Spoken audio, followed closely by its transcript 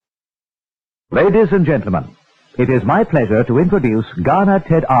Ladies and gentlemen, it is my pleasure to introduce Garner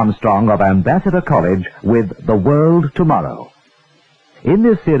Ted Armstrong of Ambassador College with The World Tomorrow. In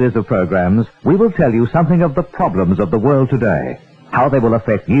this series of programs, we will tell you something of the problems of the world today, how they will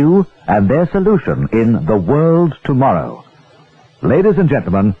affect you, and their solution in The World Tomorrow. Ladies and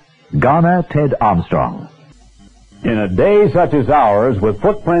gentlemen, Garner Ted Armstrong. In a day such as ours, with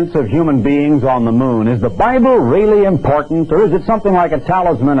footprints of human beings on the moon, is the Bible really important, or is it something like a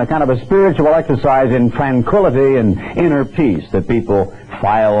talisman, a kind of a spiritual exercise in tranquility and inner peace that people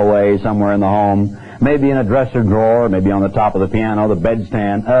file away somewhere in the home? Maybe in a dresser drawer, maybe on the top of the piano, the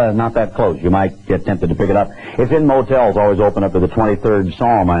bedstand. Not that close. You might get tempted to pick it up. It's in motels, always open up to the 23rd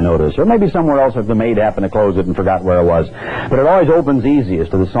Psalm, I notice. Or maybe somewhere else if the maid happened to close it and forgot where it was. But it always opens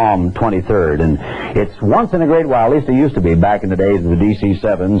easiest to the Psalm 23rd. And it's once in a great while, at least it used to be back in the days of the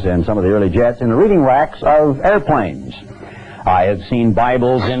DC-7s and some of the early jets, in the reading racks of airplanes. I have seen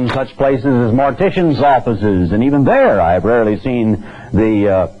Bibles in such places as morticians' offices, and even there I have rarely seen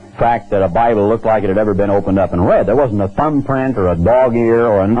the fact that a Bible looked like it had ever been opened up and read. There wasn't a thumbprint or a dog ear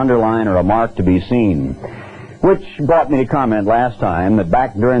or an underline or a mark to be seen. Which brought me to comment last time that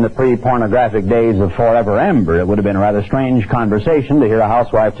back during the pre-pornographic days of Forever Amber, it would have been a rather strange conversation to hear a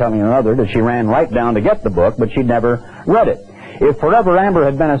housewife telling another that she ran right down to get the book, but she'd never read it. If Forever Amber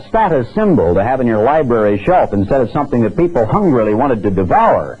had been a status symbol to have in your library shelf instead of something that people hungrily wanted to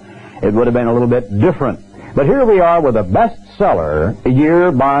devour, it would have been a little bit different. But here we are with a bestseller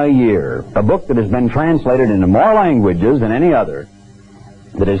year by year, a book that has been translated into more languages than any other,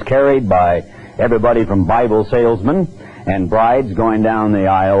 that is carried by everybody from Bible salesmen and brides going down the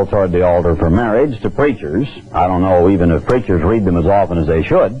aisle toward the altar for marriage to preachers. I don't know even if preachers read them as often as they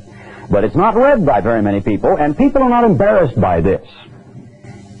should, but it's not read by very many people, and people are not embarrassed by this.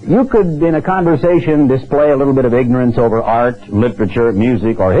 You could, in a conversation, display a little bit of ignorance over art, literature,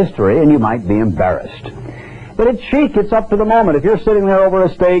 music, or history, and you might be embarrassed. But it's chic, it's up to the moment. If you're sitting there over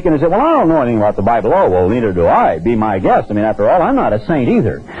a steak and you say, well, I don't know anything about the Bible. Oh, well, neither do I. Be my guest. I mean, after all, I'm not a saint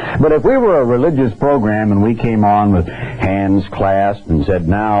either. But if we were a religious program and we came on with hands clasped and said,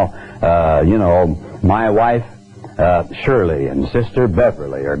 now, my wife, Shirley, and Sister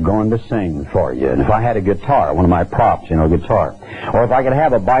Beverly are going to sing for you. And if I had a guitar, one of my props, guitar, or if I could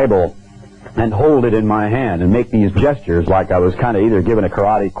have a Bible and hold it in my hand and make these gestures like I was kind of either giving a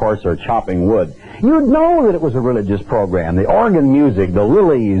karate course or chopping wood, you'd know that it was a religious program. The organ music, the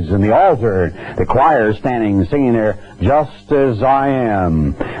lilies and the altar, the choir standing singing there, just as I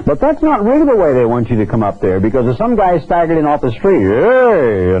am. But that's not really the way they want you to come up there, because if some guy staggered in off the street,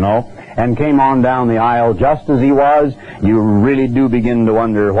 hey, and came on down the aisle just as he was, you really do begin to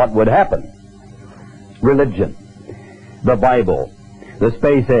wonder what would happen. Religion, the Bible, the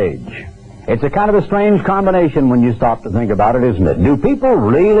space age. It's a kind of a strange combination when you stop to think about it, isn't it? Do people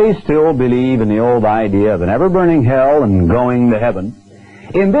really still believe in the old idea of an ever-burning hell and going to heaven?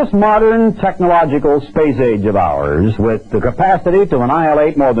 In this modern technological space age of ours, with the capacity to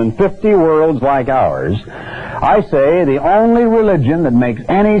annihilate more than 50 worlds like ours, I say the only religion that makes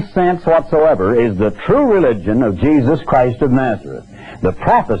any sense whatsoever is the true religion of Jesus Christ of Nazareth. The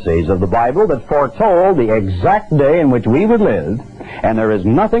prophecies of the Bible that foretold the exact day in which we would live, and there is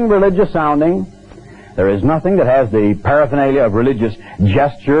nothing religious sounding. There is nothing that has the paraphernalia of religious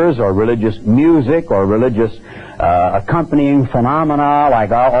gestures or religious music or religious accompanying phenomena like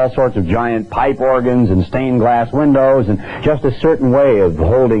all sorts of giant pipe organs and stained glass windows and just a certain way of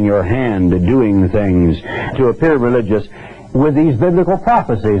holding your hand, doing things to appear religious, with these biblical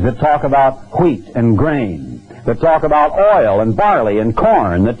prophecies that talk about wheat and grain, that talk about oil and barley and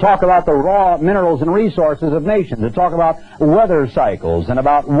corn, that talk about the raw minerals and resources of nations, that talk about weather cycles and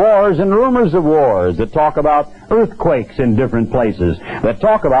about wars and rumors of wars, that talk about earthquakes in different places, that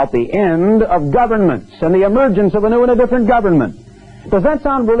talk about the end of governments and the emergence of a new and a different government. Does that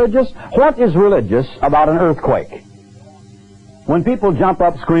sound religious? What is religious about an earthquake? When people jump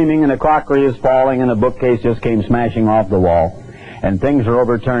up screaming and the crockery is falling and the bookcase just came smashing off the wall, and things are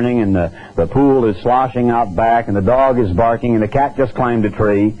overturning, and the pool is sloshing out back, and the dog is barking, and the cat just climbed a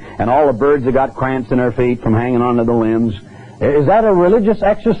tree, and all the birds have got cramps in their feet from hanging onto the limbs. Is that a religious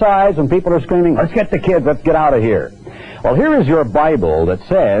exercise when people are screaming, let's get the kids, let's get out of here? Well, here is your Bible that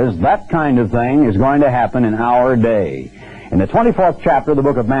says that kind of thing is going to happen in our day. In the 24th chapter of the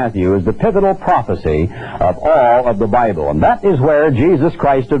book of Matthew is the pivotal prophecy of all of the Bible, and that is where Jesus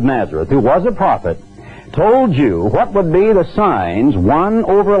Christ of Nazareth, who was a prophet, told you what would be the signs, one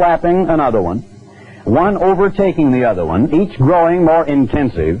overlapping another one overtaking the other one, each growing more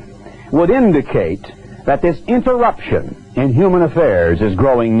intensive, would indicate that this interruption in human affairs is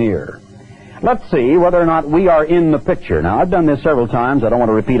growing near. let's see whether or not we are in the picture. Now, I've done this several times. I don't want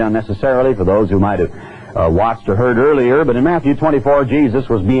to repeat unnecessarily for those who might have watched or heard earlier, but in Matthew 24, Jesus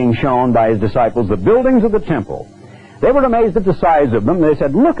was being shown by his disciples the buildings of the temple. They were amazed at the size of them. They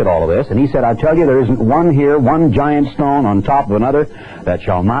said, look at all of this. And he said, I tell you, there isn't one here, one giant stone on top of another that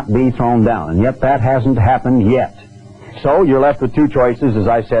shall not be thrown down. And yet that hasn't happened yet. So you're left with two choices, as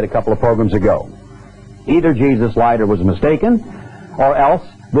I said a couple of programs ago. Either Jesus lied or was mistaken, or else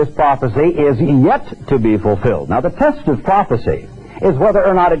this prophecy is yet to be fulfilled. Now, the test of prophecy is whether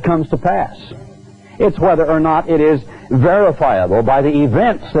or not it comes to pass. It's whether or not it is verifiable by the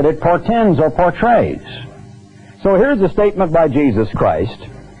events that it portends or portrays. So here's a statement by Jesus Christ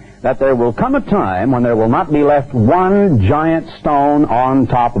that there will come a time when there will not be left one giant stone on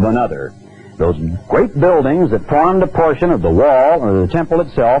top of another. Those great buildings that formed a portion of the wall or the temple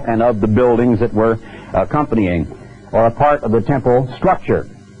itself and of the buildings that were accompanying or a part of the temple structure.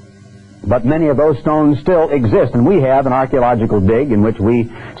 But many of those stones still exist, and we have an archaeological dig in which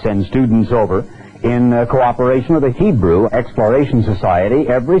we send students over in cooperation with the Hebrew Exploration Society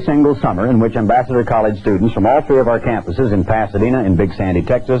every single summer, in which Ambassador College students from all three of our campuses in Pasadena, in Big Sandy,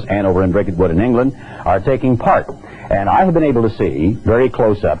 Texas, and over in Bricketwood in England are taking part. And I have been able to see, very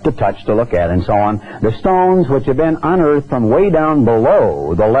close up, to touch, to look at, and so on, the stones which have been unearthed from way down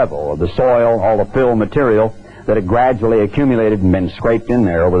below the level of the soil, all the fill material that had gradually accumulated and been scraped in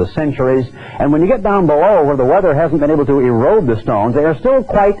there over the centuries. And when you get down below where the weather hasn't been able to erode the stones, they are still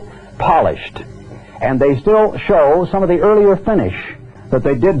quite polished. And they still show some of the earlier finish that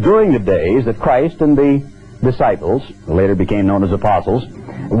they did during the days that Christ and the disciples, who later became known as apostles,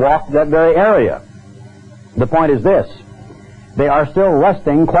 walked that very area. The point is this: they are still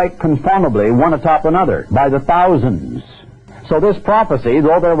resting quite conformably one atop another by the thousands. So this prophecy,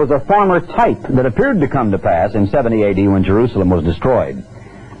 though there was a former type that appeared to come to pass in 70 A.D. when Jerusalem was destroyed,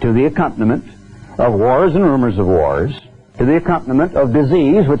 to the accompaniment of wars and rumors of wars, to the accompaniment of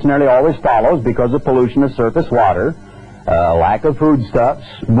disease, which nearly always follows because of pollution of surface water, lack of foodstuffs,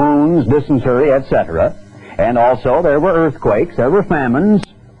 wounds, dysentery, etc. And also there were earthquakes, there were famines,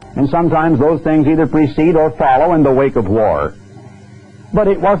 and sometimes those things either precede or follow in the wake of war. But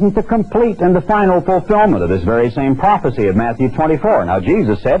it wasn't the complete and the final fulfillment of this very same prophecy of Matthew 24. Now,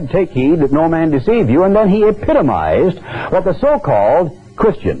 Jesus said, take heed that no man deceive you, and then he epitomized what the so-called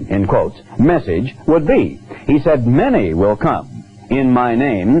Christian, in quotes, message would be. He said, many will come in my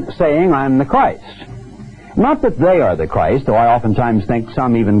name, saying, I'm the Christ. Not that they are the Christ, though I oftentimes think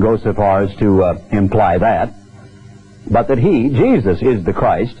some even go so far as to imply that, but that he, Jesus, is the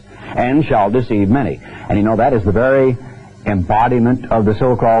Christ, and shall deceive many. And you know, that is the very embodiment of the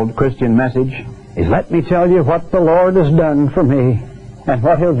so-called Christian message, is let me tell you what the Lord has done for me, and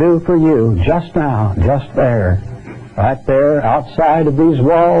what he'll do for you just now, just there, right there outside of these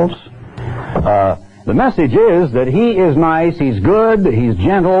walls. The message is that he is nice, he's good, he's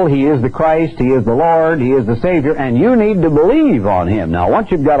gentle, he is the Christ, he is the Lord, he is the Savior, and you need to believe on him. Now, once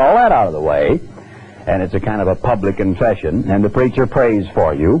you've got all that out of the way, and it's a kind of a public confession, and the preacher prays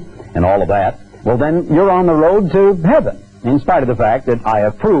for you, and all of that, well, then you're on the road to heaven. In spite of the fact that I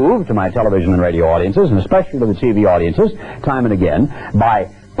have proved to my television and radio audiences, and especially to the TV audiences, time and again,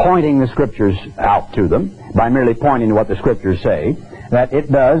 by pointing the Scriptures out to them, by merely pointing to what the Scriptures say, that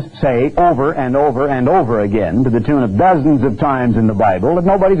it does say over and over and over again, to the tune of dozens of times in the Bible, that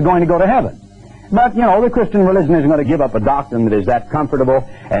nobody's going to go to heaven. But, you know, the Christian religion isn't going to give up a doctrine that is that comfortable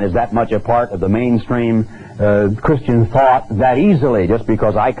and is that much a part of the mainstream Christian thought that easily. Just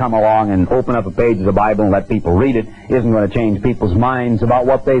because I come along and open up a page of the Bible and let people read it isn't going to change people's minds about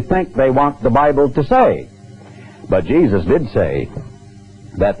what they think they want the Bible to say. But Jesus did say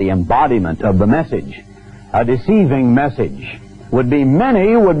that the embodiment of the message, a deceiving message, would be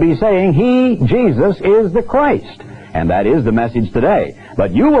many would be saying he, Jesus, is the Christ. And that is the message today.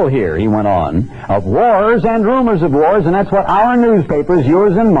 But you will hear, he went on, of wars and rumors of wars, and that's what our newspapers,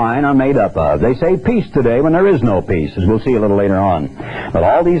 yours and mine, are made up of. They say peace today when there is no peace, as we'll see a little later on. But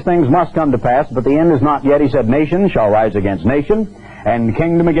all these things must come to pass, but the end is not yet. He said, nation shall rise against nation, and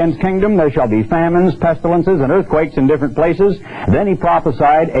kingdom against kingdom. There shall be famines, pestilences, and earthquakes in different places. Then he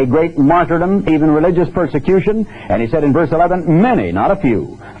prophesied a great martyrdom, even religious persecution. And he said in verse 11, many, not a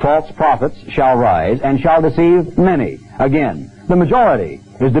few, false prophets shall rise and shall deceive many. Again, the majority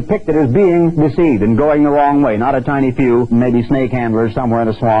is depicted as being deceived and going the wrong way. Not a tiny few, maybe snake handlers somewhere in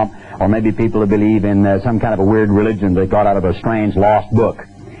a swamp, or maybe people who believe in some kind of a weird religion they got out of a strange lost book.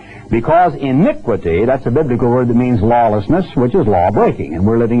 Because iniquity, that's a biblical word that means lawlessness, which is law-breaking, and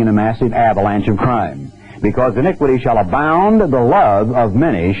we're living in a massive avalanche of crime. Because iniquity shall abound, the love of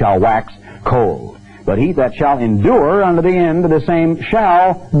many shall wax cold. But he that shall endure unto the end, the same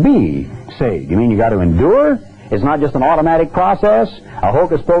shall be saved. You mean you got to endure? It's not just an automatic process, a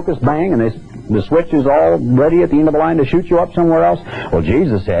hocus-pocus bang, and the switch is all ready at the end of the line to shoot you up somewhere else? Well,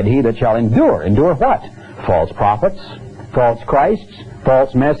 Jesus said, he that shall endure. Endure what? False prophets, false Christs,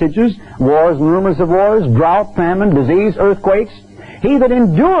 false messages, wars and rumors of wars, drought, famine, disease, earthquakes. He that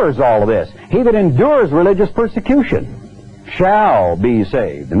endures all of this, he that endures religious persecution, shall be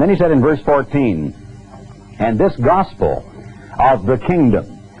saved. And then he said in verse 14, and this gospel of the kingdom.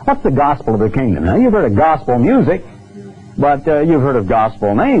 What's the gospel of the kingdom? Now, you've heard of gospel music, but you've heard of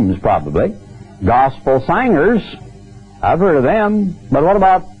gospel names, probably. Gospel singers, I've heard of them. But what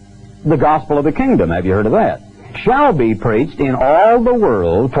about the gospel of the kingdom? Have you heard of that? Shall be preached in all the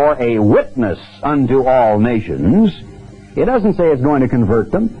world for a witness unto all nations. It doesn't say it's going to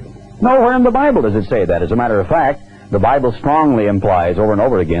convert them. Nowhere in the Bible does it say that. As a matter of fact, the Bible strongly implies over and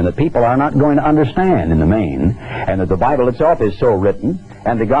over again that people are not going to understand in the main, and that the Bible itself is so written,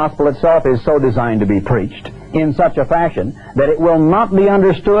 and the gospel itself is so designed to be preached in such a fashion that it will not be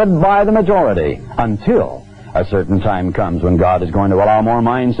understood by the majority until a certain time comes when God is going to allow more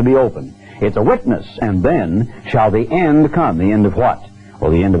minds to be opened. It's a witness, and then shall the end come. The end of what?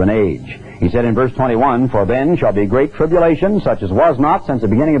 Well, the end of an age. He said in verse 21, for then shall be great tribulation, such as was not since the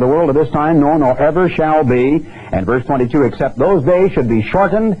beginning of the world to this time, nor ever shall be. And verse 22, except those days should be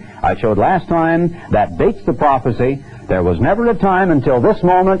shortened. I showed last time that dates the prophecy. There was never a time until this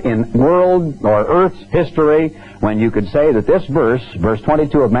moment in world or earth's history when you could say that this verse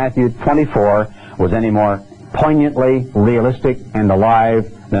 22 of Matthew 24, was any more poignantly realistic and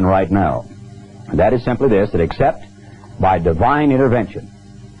alive than right now. And that is simply this, that except by divine intervention,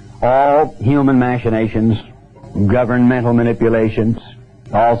 all human machinations, governmental manipulations,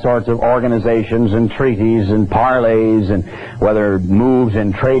 all sorts of organizations and treaties and parlays, and whether moves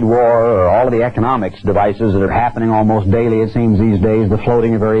in trade war or all of the economics devices that are happening almost daily, it seems these days, the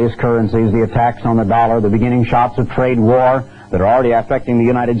floating of various currencies, the attacks on the dollar, the beginning shots of trade war that are already affecting the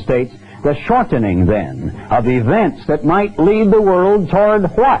United States, the shortening then of events that might lead the world toward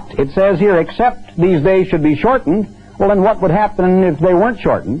what? It says here, except these days should be shortened. Well, then what would happen if they weren't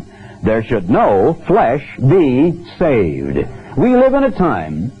shortened? There should no flesh be saved. We live in a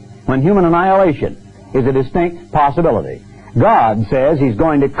time when human annihilation is a distinct possibility. God says he's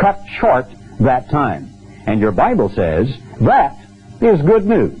going to cut short that time. And your Bible says that is good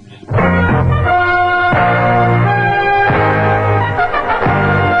news.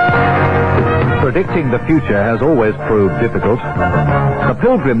 Predicting the future has always proved difficult. The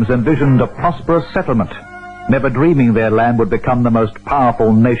Pilgrims envisioned a prosperous settlement, never dreaming their land would become the most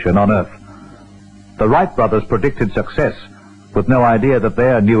powerful nation on earth. The Wright brothers predicted success, with no idea that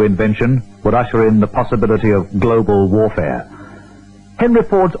their new invention would usher in the possibility of global warfare. Henry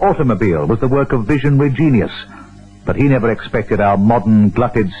Ford's automobile was the work of visionary genius, but he never expected our modern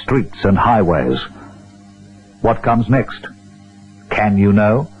glutted streets and highways. What comes next? Can you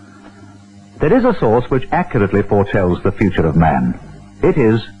know? There is a source which accurately foretells the future of man. It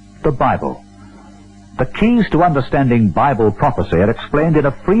is the Bible. The keys to understanding Bible prophecy are explained in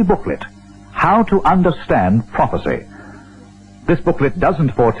a free booklet, How to Understand Prophecy. This booklet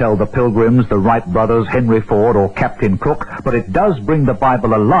doesn't foretell the Pilgrims, the Wright brothers, Henry Ford, or Captain Cook, but it does bring the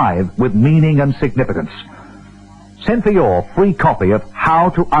Bible alive with meaning and significance. Send for your free copy of How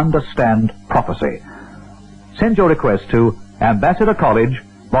to Understand Prophecy. Send your request to Ambassador College,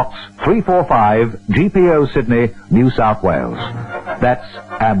 Box 345, GPO, Sydney, New South Wales. That's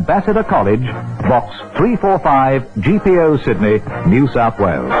Ambassador College, Box 345, GPO, Sydney, New South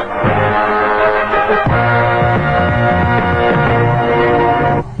Wales.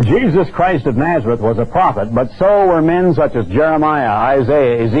 Jesus Christ of Nazareth was a prophet, but so were men such as Jeremiah,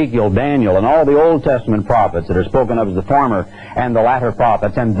 Isaiah, Ezekiel, Daniel, and all the Old Testament prophets that are spoken of as the former and the latter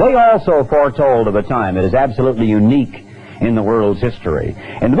prophets. And they also foretold of a time that is absolutely unique in the world's history.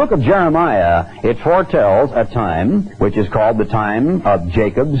 In the book of Jeremiah, it foretells a time which is called the time of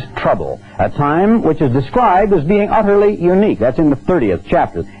Jacob's trouble, a time which is described as being utterly unique. That's in the 30th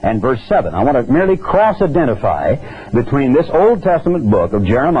chapter and verse 7. I want to merely cross-identify between this Old Testament book of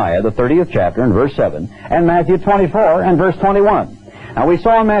Jeremiah, the 30th chapter and verse 7, and Matthew 24 and verse 21. Now, we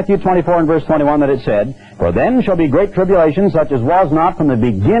saw in Matthew 24 and verse 21 that it said, for then shall be great tribulation, such as was not from the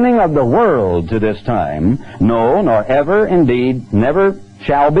beginning of the world to this time, no, nor ever, indeed, never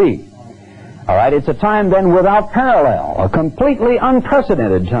shall be. All right, it's a time then without parallel, a completely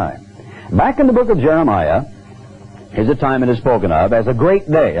unprecedented time. Back in the book of Jeremiah is a time it is spoken of as a great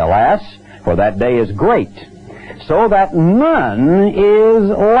day. Alas, for that day is great, so that none is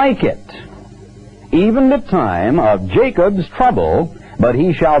like it. Even the time of Jacob's trouble, but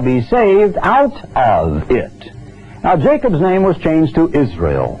he shall be saved out of it. Now, Jacob's name was changed to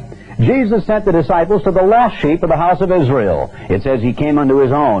Israel. Jesus sent the disciples to the lost sheep of the house of Israel. It says he came unto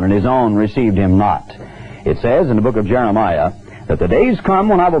his own, and his own received him not. It says in the book of Jeremiah that the days come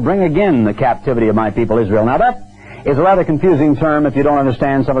when I will bring again the captivity of my people Israel. Now, that is a rather confusing term if you don't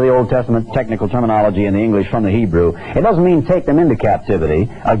understand some of the Old Testament technical terminology in the English from the Hebrew. It doesn't mean take them into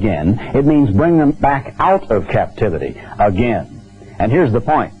captivity again. It means bring them back out of captivity again. And here's the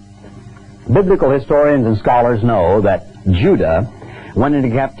point. Biblical historians and scholars know that Judah went into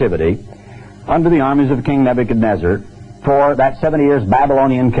captivity under the armies of King Nebuchadnezzar for that 70 years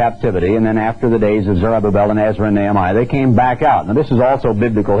Babylonian captivity, and then after the days of Zerubbabel and Ezra and Nehemiah, they came back out. Now, this is also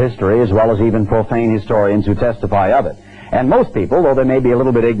biblical history, as well as even profane historians who testify of it. And most people, though they may be a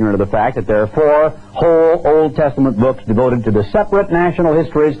little bit ignorant of the fact that there are 4 whole Old Testament books devoted to the separate national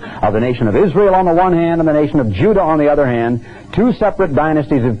histories of the nation of Israel on the one hand and the nation of Judah on the other hand, 2 separate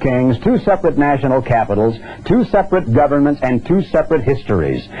dynasties of kings, 2 separate national capitals, 2 separate governments, and 2 separate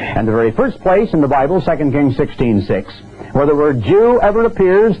histories. And the very first place in the Bible, 2 Kings 16:6, where the word Jew ever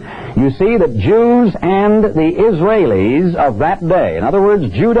appears, you see that Jews and the Israelis of that day, in other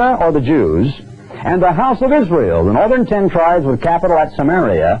words, Judah or the Jews, and the house of Israel, the northern 10 tribes with capital at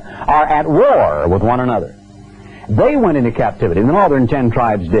Samaria, are at war with one another. They went into captivity, the northern 10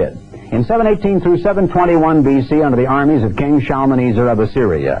 tribes did, in 718 through 721 B.C. under the armies of King Shalmaneser of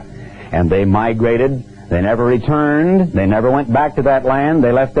Assyria. And they migrated. They never returned. They never went back to that land.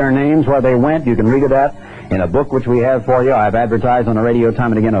 They left their names where they went. You can read of that in a book which we have for you. I've advertised on the radio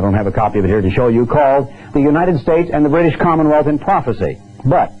time and again. I don't have a copy of it here to show you, called The United States and the British Commonwealth in Prophecy.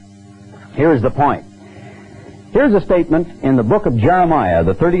 But here's the point. Here's a statement in the book of Jeremiah,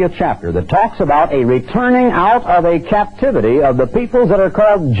 the 30th chapter, that talks about a returning out of a captivity of the peoples that are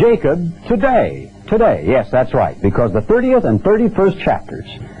called Jacob today. Today, yes, that's right, because the 30th and 31st chapters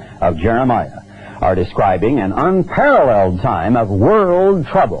of Jeremiah are describing an unparalleled time of world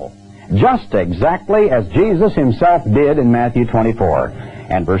trouble, just exactly as Jesus himself did in Matthew 24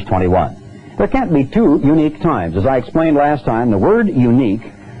 and verse 21. There can't be 2 unique times. As I explained last time, the word unique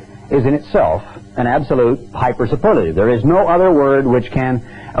is in itself an absolute hypersuperlative. There is no other word which can,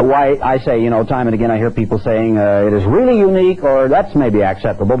 why I say, time and again I hear people saying it is really unique, or that's maybe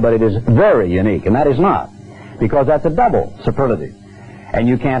acceptable, but it is very unique, and that is not, because that's a double superlative. And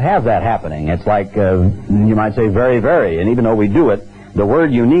you can't have that happening. It's like, you might say, very, very, and even though we do it, the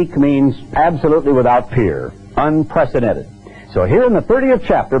word unique means absolutely without peer, unprecedented. So here in the 30th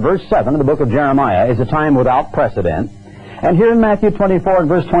chapter, verse 7 of the book of Jeremiah is a time without precedent. And here in Matthew 24 and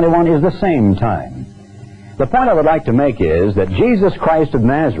verse 21 is the same time. The point I would like to make is that Jesus Christ of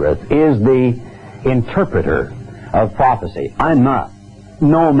Nazareth is the interpreter of prophecy. I'm not.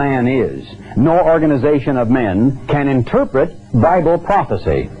 No man is. No organization of men can interpret Bible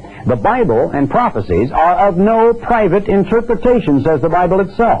prophecy. The Bible and prophecies are of no private interpretation, says the Bible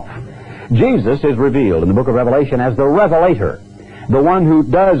itself. Jesus is revealed in the book of Revelation as the revelator, the one who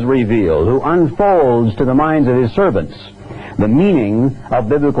does reveal, who unfolds to the minds of his servants the meaning of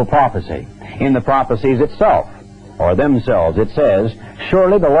biblical prophecy. In the prophecies itself, or themselves, it says,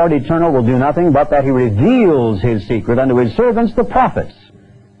 surely the Lord eternal will do nothing but that he reveals his secret unto his servants, the prophets.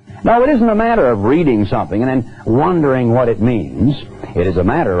 Now, it isn't a matter of reading something and then wondering what it means. It is a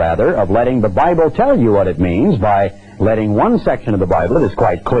matter, rather, of letting the Bible tell you what it means by letting one section of the Bible that is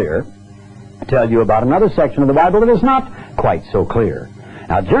quite clear tell you about another section of the Bible that is not quite so clear.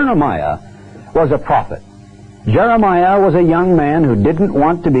 Now, Jeremiah was a prophet. Jeremiah was a young man who didn't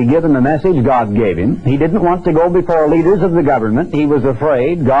want to be given the message God gave him. He didn't want to go before leaders of the government. He was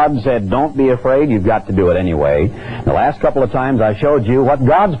afraid. God said, don't be afraid. You've got to do it anyway. The last couple of times I showed you what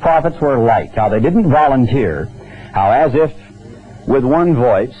God's prophets were like, how they didn't volunteer, how as if with one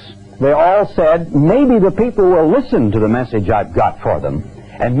voice they all said, maybe the people will listen to the message I've got for them.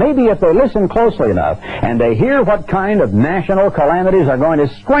 And maybe if they listen closely enough and they hear what kind of national calamities are going to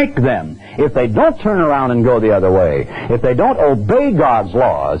strike them if they don't turn around and go the other way, if they don't obey God's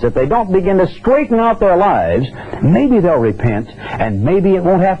laws, if they don't begin to straighten out their lives, maybe they'll repent and maybe it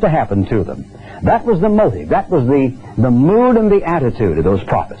won't have to happen to them. That was the motive. That was the mood and the attitude of those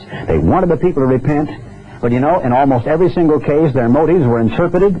prophets. They wanted the people to repent, but in almost every single case their motives were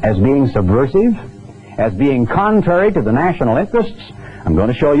interpreted as being subversive, as being contrary to the national interests. I'm going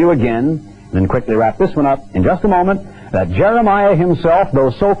to show you again, then quickly wrap this one up in just a moment, that Jeremiah himself, though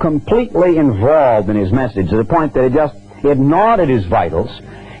so completely involved in his message to the point that it gnawed at his vitals,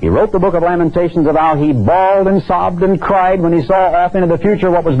 he wrote the book of Lamentations of how he bawled and sobbed and cried when he saw off into the future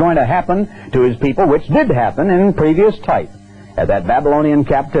what was going to happen to his people, which did happen in previous type at that Babylonian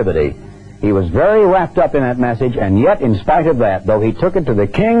captivity He was very wrapped up in that message, and yet, in spite of that, though he took it to the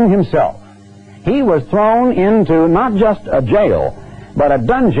king himself, he was thrown into not just a jail, but a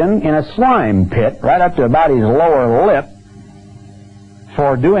dungeon in a slime pit right up to about his lower lip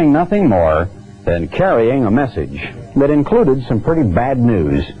for doing nothing more than carrying a message that included some pretty bad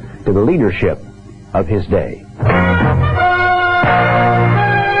news to the leadership of his day.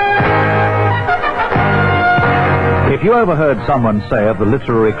 If you ever heard someone say of the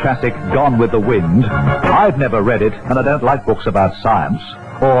literary classic Gone with the Wind, "I've never read it and I don't like books about science,"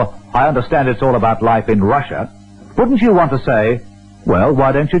 or "I understand it's all about life in Russia," wouldn't you want to say, well,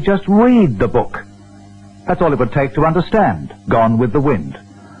 why don't you just read the book? That's all it would take to understand Gone with the Wind.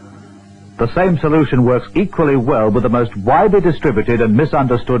 The same solution works equally well with the most widely distributed and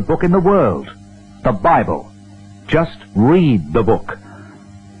misunderstood book in the world, the Bible. Just read the book.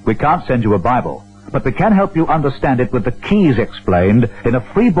 We can't send you a Bible, but we can help you understand it with the keys explained in a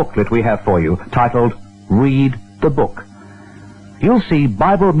free booklet we have for you titled Read the Book. You'll see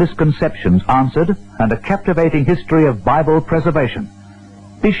Bible misconceptions answered and a captivating history of Bible preservation.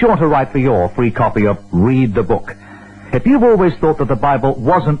 Be sure to write for your free copy of Read the Book. If you've always thought that the Bible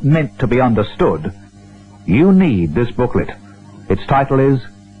wasn't meant to be understood, you need this booklet. Its title is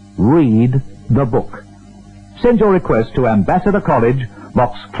Read the Book. Send your request to Ambassador College,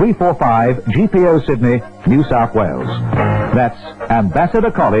 Box 345, GPO Sydney, New South Wales. That's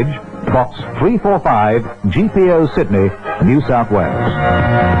Ambassador College, Box 345, GPO Sydney, New South Wales.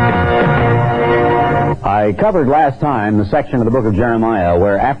 I covered last time the section of the book of Jeremiah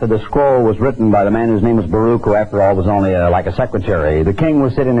where after the scroll was written by the man whose name was Baruch, who after all was only like a secretary, the king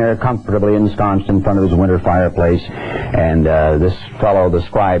was sitting there comfortably ensconced in front of his winter fireplace, and this fellow, the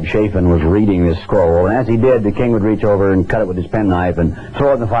scribe Shaphan, was reading this scroll, and as he did, the king would reach over and cut it with his penknife and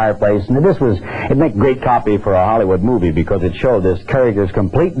throw it in the fireplace, and it'd make great copy for a Hollywood movie because it showed this character's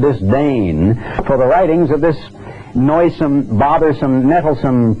complete disdain for the writings of this noisome, bothersome,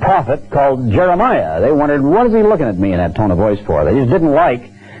 nettlesome prophet called Jeremiah. They wondered, what is he looking at me in that tone of voice for? They just didn't like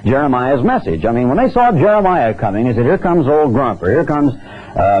Jeremiah's message. I mean, when they saw Jeremiah coming, they said, here comes old Grump, or here comes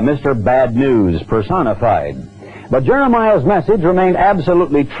Mr. Bad News personified. But Jeremiah's message remained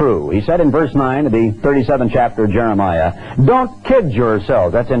absolutely true. He said in verse 9 of the 37th chapter of Jeremiah, don't kid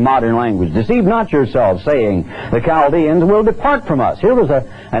yourselves, that's in modern language, deceive not yourselves, saying, the Chaldeans will depart from us. Here was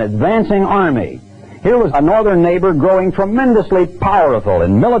an advancing army. Here was a northern neighbor growing tremendously powerful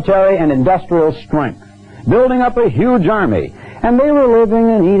in military and industrial strength, building up a huge army. And they were living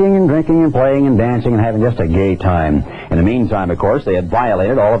and eating and drinking and playing and dancing and having just a gay time. In the meantime, of course, they had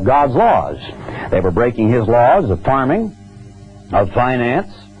violated all of God's laws. They were breaking His laws of farming, of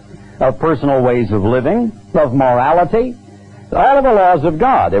finance, of personal ways of living, of morality, all of the laws of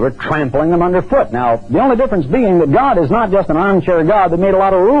God. They were trampling them underfoot. Now, the only difference being that God is not just an armchair God that made a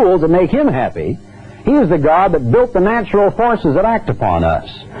lot of rules that make Him happy. He is the God that built the natural forces that act upon us.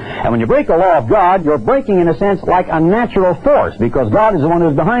 And when you break a law of God, you're breaking, in a sense, like a natural force, because God is the one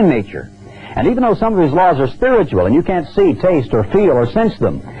who's behind nature. And even though some of His laws are spiritual, and you can't see, taste, or feel, or sense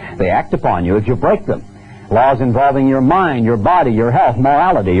them, they act upon you if you break them. Laws involving your mind, your body, your health,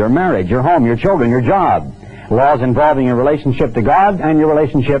 morality, your marriage, your home, your children, your job. Laws involving your relationship to God and your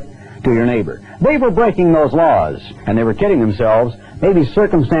relationship to your neighbor. They were breaking those laws, and they were kidding themselves. Maybe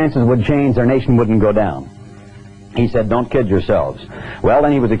circumstances would change, their nation wouldn't go down. He said, don't kid yourselves. Well,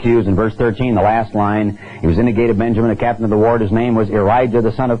 then he was accused in verse 13, the last line. He was in the gate of Benjamin, the captain of the ward. His name was Erijah,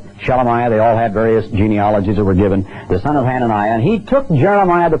 the son of Shelemiah. They all had various genealogies that were given. The son of Hananiah. And he took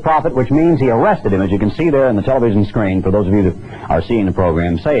Jeremiah the prophet, which means he arrested him, as you can see there on the television screen, for those of you that are seeing the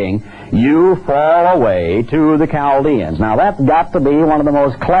program, saying, you fall away to the Chaldeans. Now, that's got to be one of the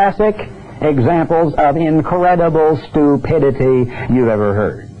most classic examples of incredible stupidity you've ever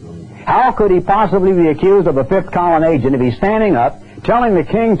heard. How could he possibly be accused of a fifth column agent if he's standing up telling the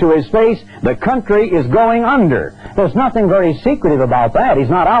king to his face, the country is going under? There's nothing very secretive about that. He's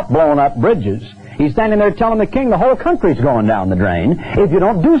not out blowing up bridges. He's standing there telling the king the whole country's going down the drain if you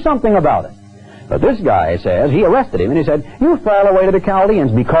don't do something about it. But this guy says, he arrested him and he said, you fall away to the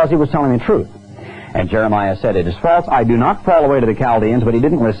Chaldeans, because he was telling the truth. And Jeremiah said, it is false. I do not fall away to the Chaldeans. But he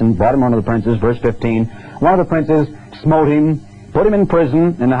didn't listen. Brought him one of the princes. Verse 15. One of the princes smote him, put him in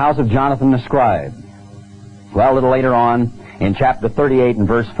prison in the house of Jonathan the scribe. Well, a little later on, in chapter 38 and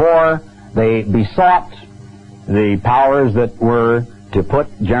verse 4, they besought the powers that were to put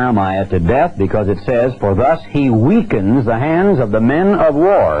Jeremiah to death, because it says, for thus he weakens the hands of the men of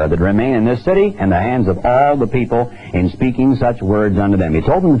war that remain in this city, and the hands of all the people in speaking such words unto them. He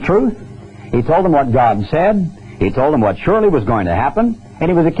told them the truth. He told them what God said. He told them what surely was going to happen. And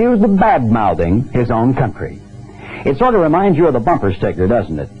he was accused of bad-mouthing his own country. It sort of reminds you of the bumper sticker,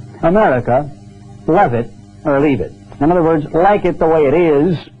 doesn't it? America, love it or leave it. In other words, like it the way it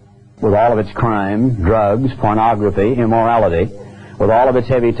is, with all of its crime, drugs, pornography, immorality, with all of its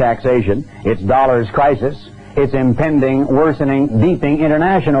heavy taxation, its dollars crisis, its impending, worsening, deepening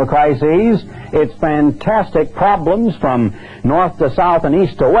international crises, its fantastic problems from north to south and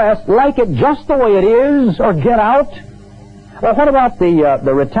east to west, like it just the way it is, or get out? Well, what about the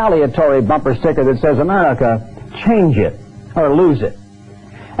retaliatory bumper sticker that says, America, change it or lose it?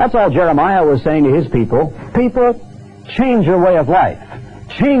 That's all Jeremiah was saying to his people. People, change your way of life.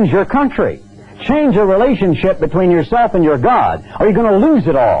 Change your country. Change your relationship between yourself and your God, or you're going to lose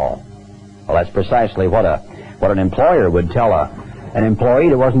it all. Well, that's precisely what an employer would tell an employee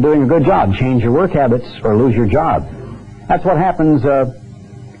that wasn't doing a good job. Change your work habits or lose your job. That's what happens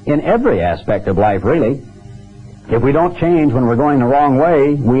in every aspect of life, really. If we don't change when we're going the wrong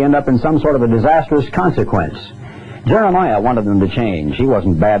way, we end up in some sort of a disastrous consequence. Jeremiah wanted them to change. He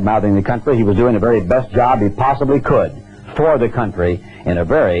wasn't bad-mouthing the country. He was doing the very best job he possibly could for the country in a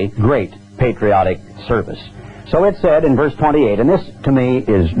very great patriotic service. So it said in verse 28, and this to me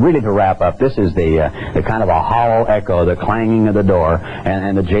is really to wrap up. This is the kind of a hollow echo, the clanging of the door,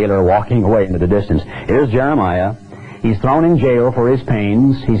 and the jailer walking away into the distance. Here's Jeremiah. He's thrown in jail for his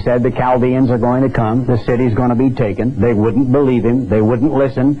pains. He said the Chaldeans are going to come. The city's going to be taken. They wouldn't believe him. They wouldn't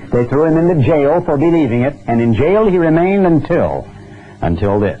listen. They threw him into jail for believing it. And in jail he remained until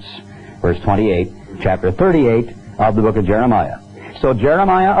this. Verse 28, chapter 38 of the book of Jeremiah. So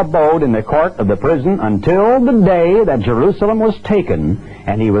Jeremiah abode in the court of the prison until the day that Jerusalem was taken.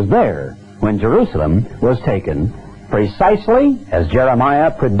 And he was there when Jerusalem was taken, precisely as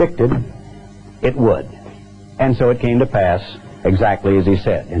Jeremiah predicted it would. And so it came to pass exactly as he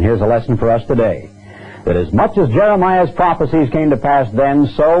said. And here's a lesson for us today, that as much as Jeremiah's prophecies came to pass then,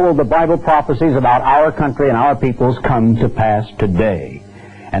 so will the Bible prophecies about our country and our peoples come to pass today.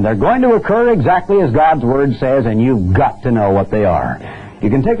 And they're going to occur exactly as God's Word says, and you've got to know what they are. You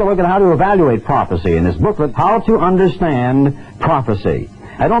can take a look at how to evaluate prophecy in this booklet, How to Understand Prophecy.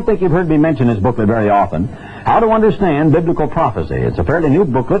 I don't think you've heard me mention this booklet very often. How to Understand Biblical Prophecy. It's a fairly new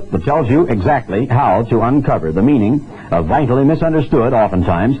booklet that tells you exactly how to uncover the meaning of vitally misunderstood,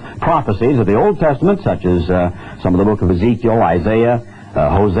 oftentimes, prophecies of the Old Testament, such as some of the book of Ezekiel, Isaiah,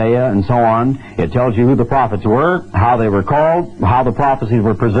 Hosea, and so on. It tells you who the prophets were, how they were called, how the prophecies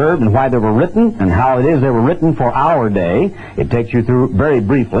were preserved, and why they were written, and how it is they were written for our day. It takes you through, very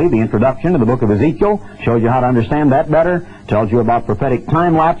briefly, the introduction to the book of Ezekiel, shows you how to understand that better, tells you about prophetic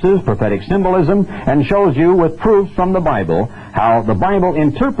time lapses, prophetic symbolism, and shows you with proofs from the Bible how the Bible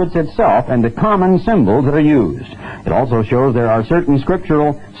interprets itself and the common symbols that are used. It also shows there are certain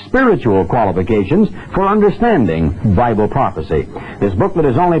scriptural spiritual qualifications for understanding Bible prophecy. This booklet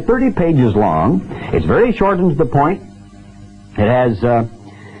is only 30 pages long. It's very short and to the point. It has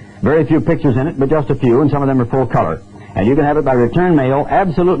very few pictures in it, but just a few, and some of them are full color. And you can have it by return mail,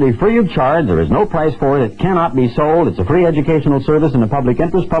 absolutely free of charge. There is no price for it. It cannot be sold. It's a free educational service in the public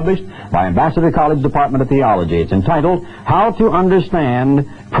interest, published by Ambassador College Department of Theology. It's entitled, How to Understand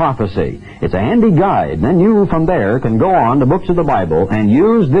Prophecy. It's a handy guide. Then you, from there, can go on to books of the Bible and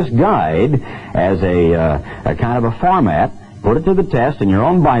use this guide as a kind of a format. Put it to the test in your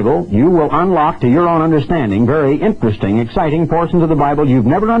own Bible. You will unlock to your own understanding very interesting, exciting portions of the Bible you've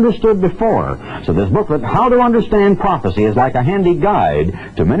never understood before. So this booklet, How to Understand Prophecy, is like a handy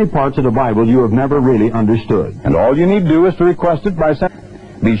guide to many parts of the Bible you have never really understood. And all you need to do is to request it by sending.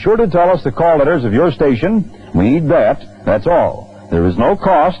 Be sure to tell us the call letters of your station. We need that. That's all. There is no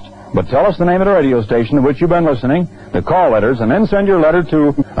cost, but tell us the name of the radio station to which you've been listening, the call letters, and then send your letter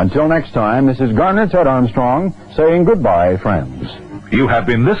to... Until next time, this is Garner Ted Armstrong saying goodbye, friends. You have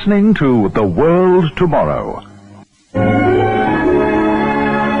been listening to The World Tomorrow.